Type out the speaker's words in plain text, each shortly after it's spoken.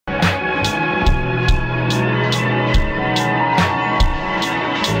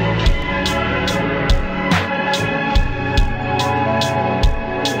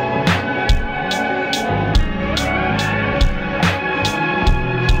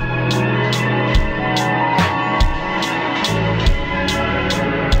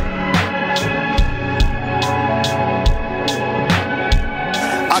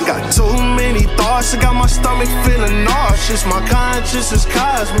thoughts, I got my stomach feeling nauseous. My conscience is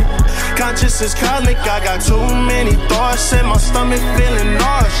cosmic, conscious is cosmic. I got too many thoughts and my stomach feeling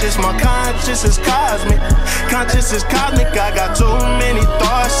nauseous. My conscience is cosmic, conscious is cosmic. I got too many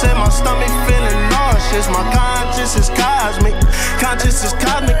thoughts and my stomach feeling nauseous. My conscience is cosmic, conscious is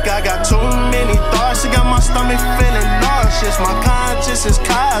cosmic. I got too many thoughts, I got my stomach feeling nauseous. My conscience is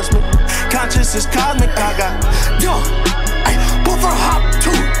cosmic, conscious is cosmic. I got yo, ay, what for hop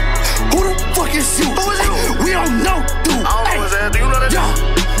too? Who the fuck is you? Who is you? We don't know, dude. Do you know that? Yo,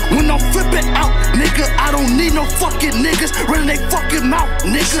 when I'm flipping out, nigga, I don't need no fucking niggas running they fucking mouth,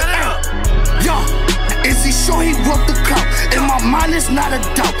 nigga. Yo, is he sure he wrote the clout? In my mind, it's not a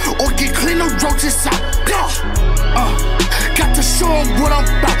doubt. Or get clean the roaches out. Yo, got to show him what I'm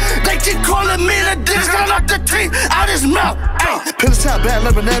about. They keep calling me the dish, got out the teeth out his mouth. Pills top, bad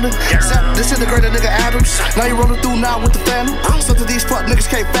like banana. Disintegrated nigga Adams. Now you rolling through now with the phantom. Something these fuck niggas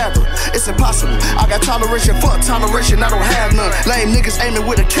can't fathom. It's impossible. I got toleration, fuck toleration. I don't have none. Lame niggas aiming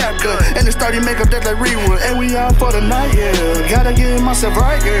with a cap gun. And it's 30 makeup that they rewind. And we out for the night, yeah. Gotta get myself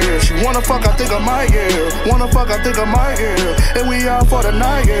right, yeah. She wanna fuck, I think I might, yeah. Wanna fuck, I think I might, yeah. And we out for the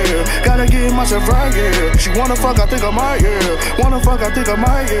night, yeah. Gotta get myself right, yeah. She wanna fuck, I think I might, yeah. Wanna fuck, I think I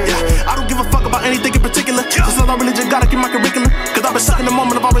might, yeah. I don't give a fuck about anything in particular. Cause I really just gotta keep my curriculum. Cause I've been stuck in the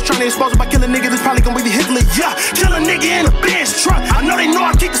moment of always trying to expose it by killing niggas. It's probably gonna be the Hitler, yeah. Kill a nigga in a Benz truck. I know they know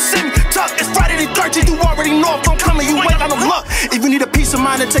I keep the semi tuck. It's Friday the 13th, you already know if I'm coming, you ain't got no luck. If you need a peace of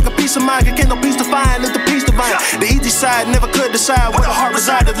mind, then take a peace of mind. Cause can't no peace to find, it's the peace divine. The easy side never could decide where the heart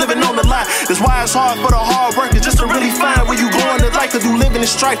resides, living on the line. That's why it's hard for the hard workers just to really find where you going in life. Cause you living in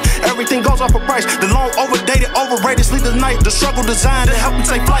strife, everything goes off a price. The long, overdated, overrated, sleepless night. The struggle designed to help you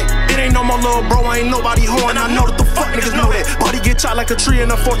take flight. It ain't no more little bro, I ain't nobody horn. I know that the fuck niggas know that. But he get shot like a tree,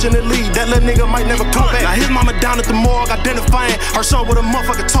 and unfortunately, that little nigga might never come back. Now his mama down at the morgue, identifying her son with a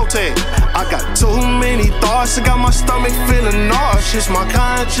motherfucking toe tag. I got too many thoughts, I got my stomach feeling nauseous. My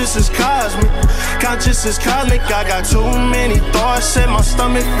conscience is cosmic, conscious is cosmic. I got too many thoughts and my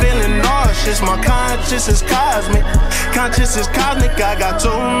stomach feeling nauseous. My conscience is cosmic, conscious is cosmic. I got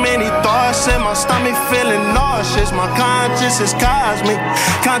too many thoughts and my stomach feeling nauseous. My conscience is cosmic,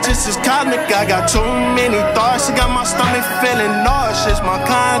 conscious is cosmic. I got too many thoughts, I got my stomach feeling nauseous. My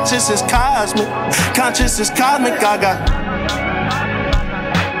conscience is cosmic, conscious is cosmic. I got